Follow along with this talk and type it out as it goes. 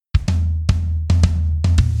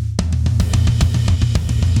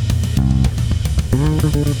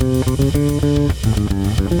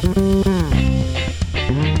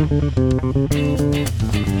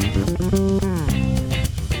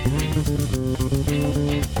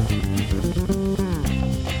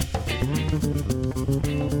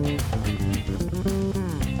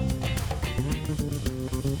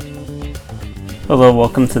Hello,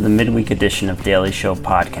 welcome to the midweek edition of Daily Show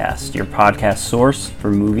Podcast, your podcast source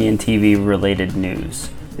for movie and TV related news.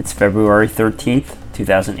 It's February 13th,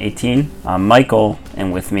 2018. I'm Michael,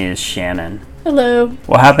 and with me is Shannon. Hello.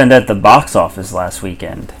 What happened at the box office last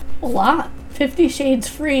weekend? A lot. 50 Shades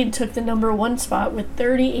Freed took the number one spot with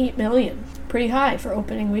 $38 million. Pretty high for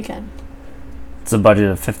opening weekend. It's a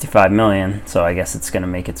budget of $55 million, so I guess it's going to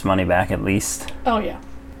make its money back at least. Oh, yeah.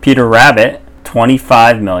 Peter Rabbit,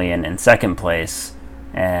 $25 million in second place,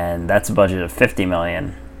 and that's a budget of $50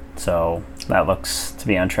 million. So that looks to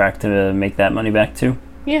be on track to make that money back too.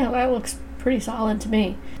 Yeah, that looks pretty solid to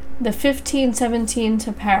me. The 1517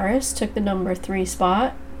 to Paris took the number 3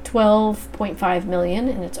 spot, $12.5 million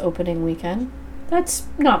in its opening weekend. That's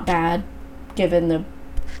not bad, given the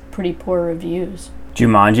pretty poor reviews.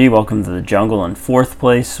 Jumanji, Welcome to the Jungle in fourth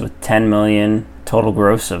place with $10 million, total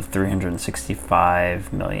gross of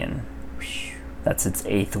 $365 million. That's its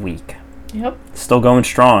 8th week. Yep. Still going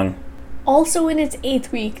strong. Also in its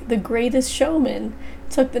 8th week, The Greatest Showman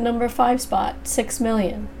took the number 5 spot, $6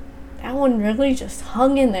 million. That one really just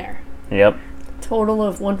hung in there. Yep. Total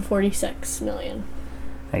of $146 million.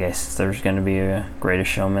 I guess there's going to be a Greatest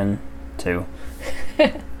Showman too.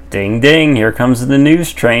 Ding ding, here comes the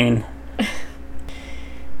news train.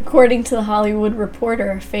 According to The Hollywood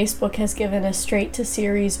Reporter, Facebook has given a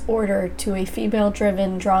straight-to-series order to a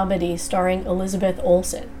female-driven dramedy starring Elizabeth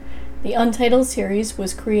Olsen. The untitled series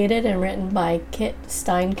was created and written by Kit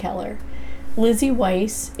Steinkeller. Lizzie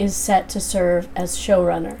Weiss is set to serve as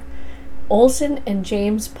showrunner. Olsen and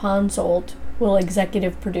James Ponsoldt will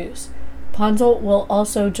executive produce. Ponsoldt will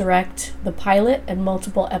also direct the pilot and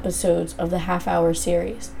multiple episodes of the half-hour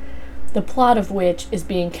series, the plot of which is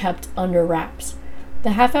being kept under wraps.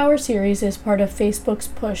 The half-hour series is part of Facebook's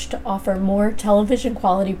push to offer more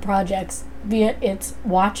television-quality projects via its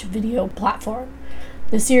Watch video platform.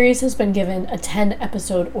 The series has been given a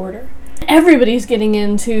 10-episode order. Everybody's getting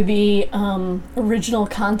into the original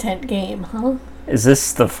content game, huh? Is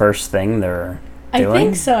this the first thing they're doing? I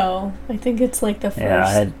think so. I think it's like the first Yeah,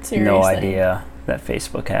 I had series no thing. idea that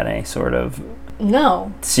Facebook had any sort of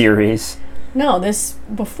No. series. No, this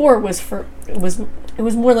before it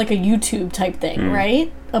was more like a YouTube type thing,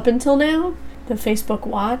 right? Up until now, the Facebook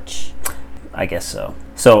Watch. I guess so.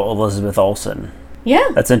 So Elizabeth Olsen. Yeah.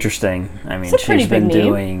 That's interesting. I mean, It's a pretty she's been big name.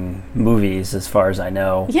 doing movies as far as I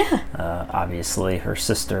know. Yeah. Obviously, her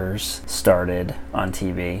sisters started on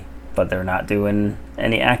TV, but they're not doing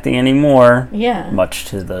any acting anymore. Yeah. Much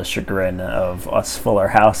to the chagrin of us Fuller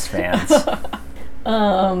House fans.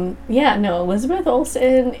 Yeah, no, Elizabeth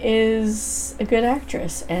Olsen is a good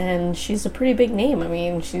actress, and she's a pretty big name. I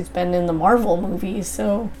mean, she's been in the Marvel movies,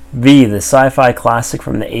 so... V, the sci-fi classic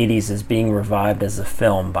from the 80s, is being revived as a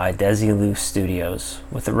film by Desilu Studios,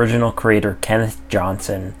 with original creator Kenneth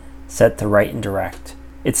Johnson set to write and direct.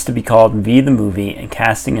 It's to be called V the Movie, and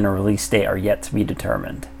casting and a release date are yet to be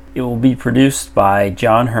determined. It will be produced by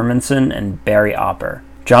John Hermanson and Barry Opper.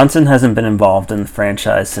 Johnson hasn't been involved in the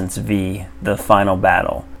franchise since V, The Final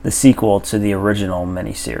Battle, the sequel to the original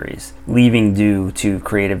miniseries, leaving due to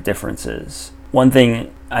creative differences. One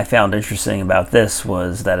thing I found interesting about this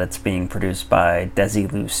was that it's being produced by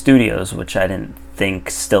Desilu Studios, which I didn't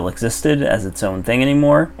think still existed as its own thing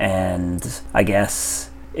anymore, and I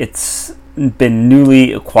guess it's been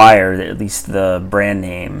newly acquired, at least the brand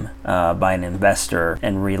name, by an investor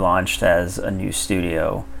and relaunched as a new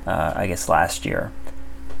studio, I guess last year.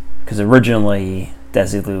 Because originally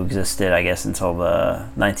Desilu existed, I guess, until the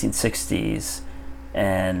 1960s,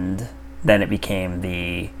 and then it became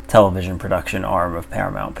the television production arm of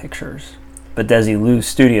Paramount Pictures. But Desilu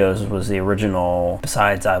Studios was the original,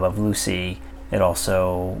 besides I Love Lucy, it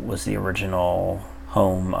also was the original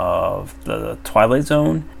home of the Twilight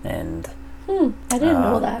Zone and I didn't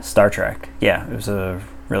know that. Star Trek. Yeah, it was a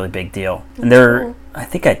really big deal. And there, I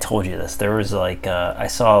think I told you this, there was like, I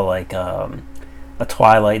saw like a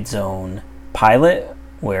Twilight Zone pilot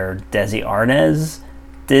where Desi Arnaz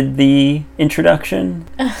did the introduction.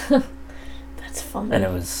 That's funny. And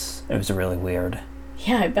it was really weird.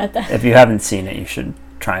 Yeah, I bet that. If you haven't seen it, you should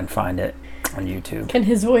try and find it on YouTube. Can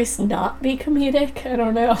his voice not be comedic? I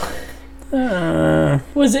don't know.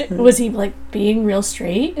 Was he like being real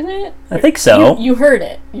straight in it? I think so. You heard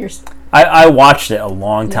it. I watched it a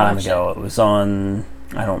long time ago. It was on,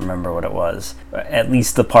 I don't remember what it was. At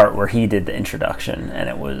least the part where he did the introduction, and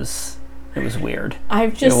it was weird.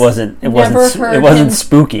 It wasn't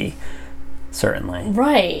spooky, certainly.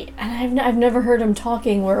 Right, and I've never heard him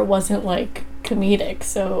talking where it wasn't like comedic.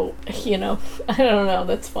 So I don't know.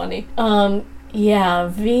 That's funny. Yeah,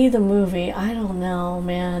 V the movie. I don't know,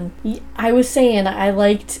 man. I was saying I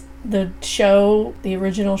liked the show, the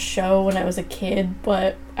original show, when I was a kid,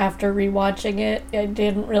 but after rewatching it, I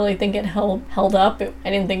didn't really think it held up. I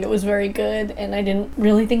didn't think it was very good, and I didn't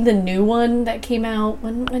really think the new one that came out,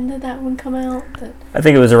 when did that one come out? I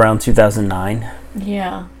think it was around 2009.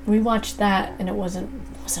 Yeah, we watched that, and it wasn't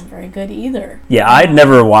very good either. Yeah, I'd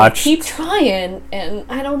never watched... They keep trying, and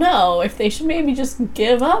I don't know if they should maybe just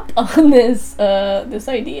give up on this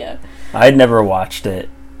idea. I'd never watched it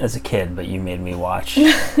as a kid, but you made me watch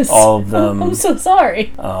all of them. I'm so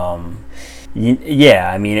sorry.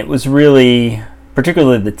 Yeah, I mean, it was really,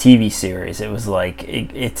 particularly the TV series, it was like,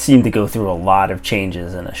 it seemed to go through a lot of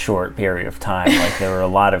changes in a short period of time. Like, there were a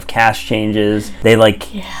lot of cast changes. They,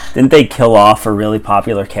 didn't they kill off a really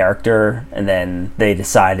popular character, and then they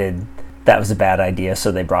decided that was a bad idea,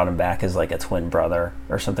 so they brought him back as, like, a twin brother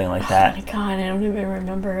or something like that. Oh my god, I don't even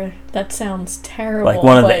remember. That sounds terrible. Like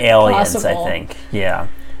one of the aliens, possible. I think. Yeah.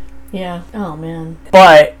 Yeah. Oh, man.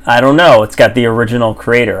 But, I don't know, it's got the original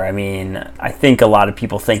creator. I mean, I think a lot of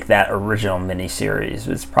people think that original miniseries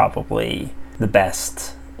was probably the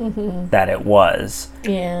best that it was.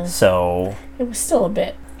 Yeah. So... It was still a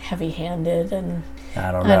bit heavy-handed, and... I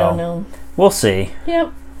don't know. We'll see.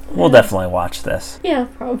 Yep. We'll definitely watch this. Yeah,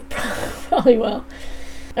 probably will.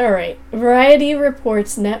 Alright. Variety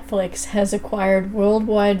reports Netflix has acquired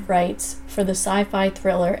worldwide rights for the sci-fi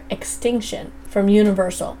thriller Extinction from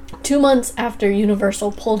Universal, 2 months after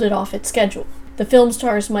Universal pulled it off its schedule. The film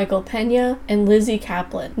stars Michael Pena and Lizzie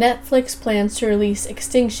Kaplan. Netflix plans to release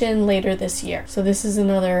Extinction later this year. So this is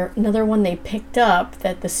another one they picked up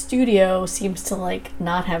that the studio seems to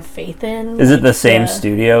not have faith in. Is it the same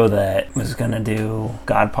studio that was going to do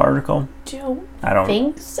God Particle? I don't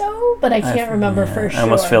think so, but I can't remember for sure. I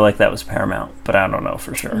almost feel like that was Paramount, but I don't know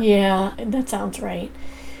for sure. Yeah, that sounds right.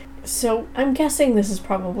 So I'm guessing this is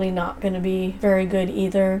probably not going to be very good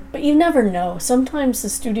either, but you never know. Sometimes the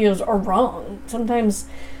studios are wrong. Sometimes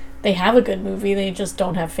they have a good movie, they just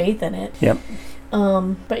don't have faith in it. Yep.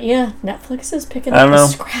 But yeah, Netflix is picking up the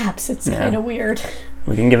scraps. It's kind of weird.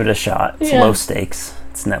 We can give it a shot. It's low stakes.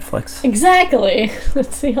 It's Netflix. Exactly.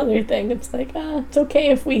 That's the other thing. It's like, it's okay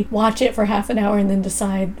if we watch it for half an hour and then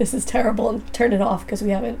decide this is terrible and turn it off because we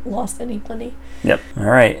haven't lost any money. Yep. All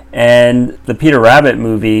right. And the Peter Rabbit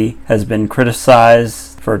movie has been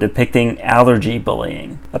criticized for depicting allergy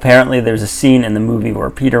bullying. Apparently, there's a scene in the movie where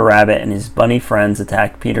Peter Rabbit and his bunny friends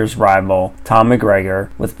attack Peter's rival, Tom McGregor,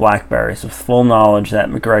 with blackberries, with full knowledge that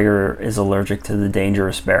McGregor is allergic to the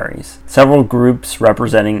dangerous berries. Several groups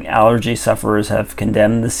representing allergy sufferers have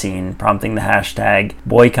condemned the scene, prompting the hashtag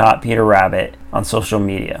 #BoycottPeterRabbit on social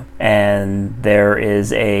media. And there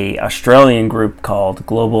is a Australian group called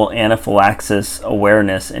Global Anaphylaxis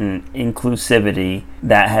Awareness and Inclusivity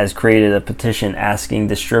that has created a petition asking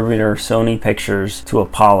distributor Sony Pictures to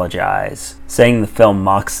apologize, saying the film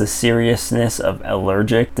mocks the seriousness of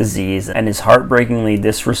allergic disease and is heartbreakingly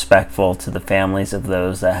disrespectful to the families of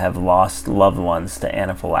those that have lost loved ones to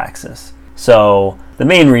anaphylaxis. So the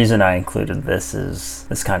main reason I included this is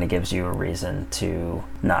this kind of gives you a reason to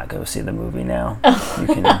not go see the movie now.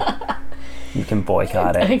 You can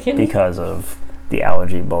boycott it because of the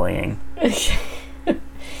allergy bullying.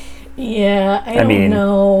 Yeah, I don't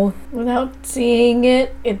know. Without seeing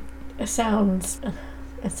it, it sounds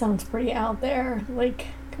pretty out there. Like,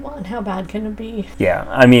 come on, how bad can it be? Yeah,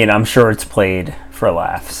 I mean, I'm sure it's played for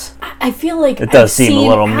laughs. I feel like it does seem a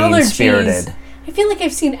little mean-spirited. I feel like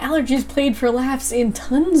I've seen allergies played for laughs in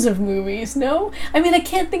tons of movies, no? I mean, I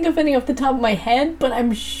can't think of any off the top of my head, but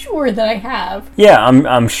I'm sure that I have. Yeah,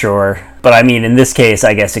 I'm sure. But I mean, in this case,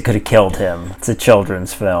 I guess it could have killed him. It's a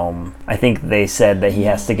children's film. I think they said that he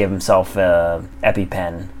has to give himself a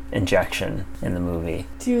EpiPen injection in the movie.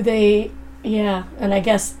 Do they... Yeah, and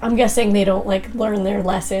I'm guessing they don't, learn their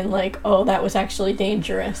lesson, oh, that was actually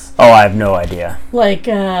dangerous. Oh, I have no idea.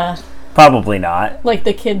 Probably not. Like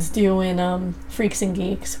the kids do in Freaks and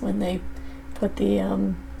Geeks when they put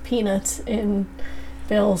the peanuts in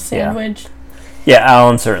Bill's sandwich. Yeah,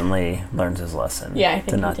 Alan certainly learns his lesson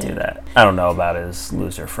to not do that. I don't know about his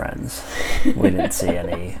loser friends. We didn't see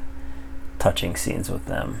any touching scenes with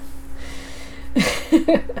them.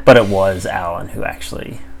 But it was Alan who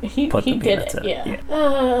actually put the peanuts in.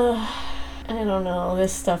 Yeah. I don't know,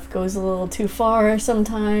 this stuff goes a little too far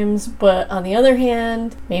sometimes, but on the other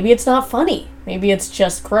hand, maybe it's not funny. Maybe it's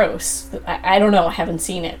just gross. I don't know, I haven't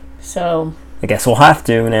seen it, so... I guess we'll have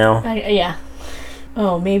to now. Yeah.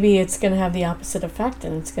 Oh, maybe it's going to have the opposite effect,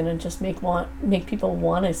 and it's going to just make people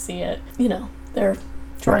want to see it. They're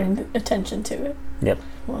drawing attention to it. Yep.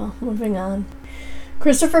 Well, moving on.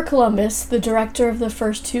 Christopher Columbus, the director of the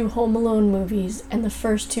first 2 Home Alone movies and the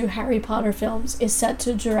first 2 Harry Potter films, is set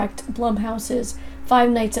to direct Blumhouse's Five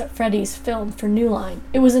Nights at Freddy's film for New Line.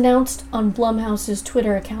 It was announced on Blumhouse's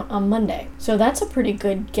Twitter account on Monday. So that's a pretty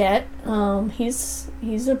good get. He's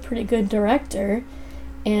a pretty good director.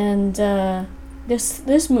 And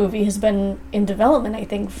this movie has been in development, I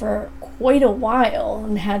think, for quite a while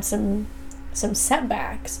and had some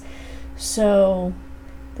setbacks. So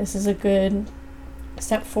this is a good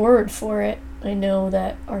step forward for it. I know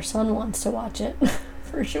that our son wants to watch it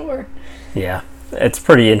for sure. Yeah, it's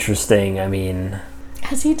pretty interesting. I mean,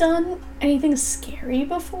 has he done anything scary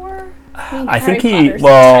before? I Harry think Potter's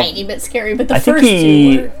a tiny bit scary, but I think first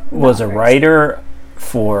he two was a writer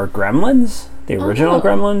for Gremlins, the original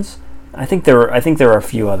Gremlins. I think there are a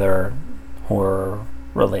few other horror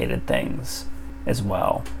related things as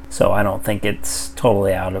well. So I don't think it's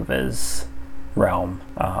totally out of his realm.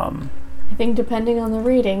 I think depending on the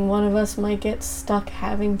rating, one of us might get stuck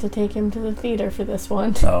having to take him to the theater for this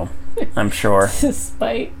one. Oh, I'm sure.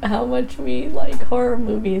 Despite how much we like horror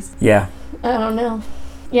movies. Yeah. I don't know.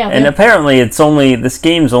 Yeah. And apparently this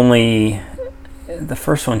game's only, the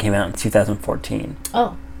first one came out in 2014.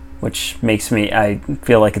 Oh. Which makes I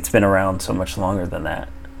feel like it's been around so much longer than that.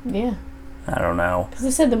 Yeah. I don't know. Because they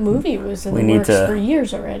said the movie was in the works for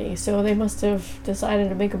years already, so they must have decided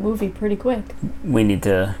to make a movie pretty quick. We need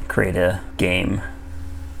to create a game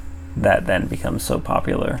that then becomes so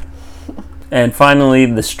popular. And finally,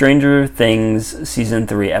 the Stranger Things Season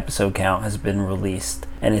 3 episode count has been released,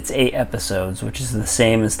 and it's 8 episodes, which is the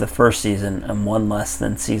same as the first season and one less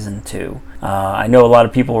than Season 2. I know a lot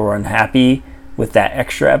of people were unhappy with that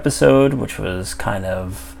extra episode, which was kind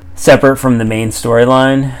of separate from the main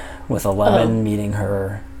storyline, with Eleven meeting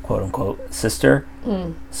her quote-unquote sister.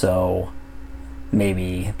 So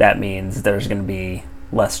maybe that means there's going to be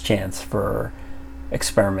less chance for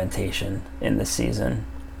experimentation in this season.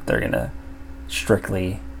 They're going to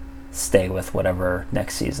strictly stay with whatever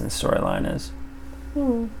next season's storyline is.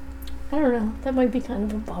 I don't know. That might be kind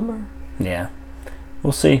of a bummer. Yeah.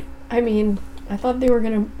 We'll see. I mean, I thought they were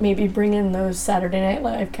going to maybe bring in those Saturday Night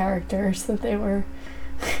Live characters that they were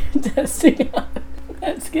testing out.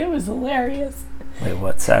 That skit was hilarious. Wait,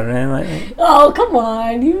 what? Saturday Night Live? Oh, come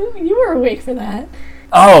on. You were awake for that.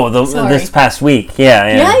 Oh, this past week. Yeah.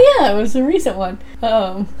 Yeah, it was a recent one.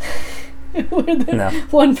 Where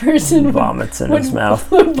one person vomits in his mouth.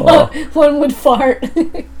 One would fart.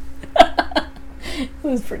 It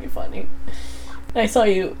was pretty funny. I saw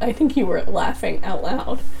you, I think you were laughing out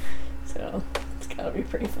loud. So, it's gotta be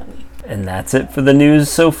pretty funny. And that's it for the news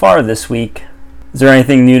so far this week. Is there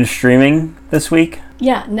anything new to streaming this week?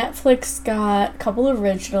 Yeah, Netflix got a couple of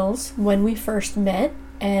originals, When We First Met,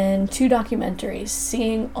 and 2 documentaries,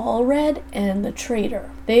 Seeing All Red and The Traitor.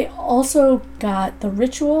 They also got The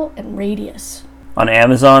Ritual and Radius. On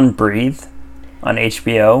Amazon, Breathe. On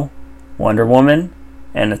HBO, Wonder Woman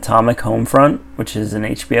and Atomic Homefront, which is an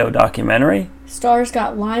HBO documentary. Starz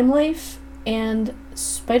got Lime Life and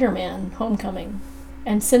Spider-Man Homecoming.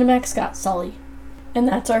 And Cinemax got Sully. And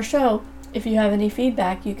that's our show. If you have any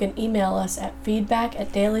feedback, you can email us at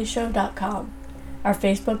feedback@dailyshow.com. Our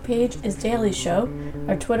Facebook page is Daily Show.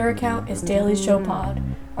 Our Twitter account is Daily Show Pod.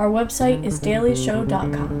 Our website is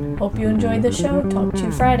dailyshow.com. Hope you enjoyed the show. Talk to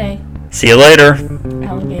you Friday. See you later.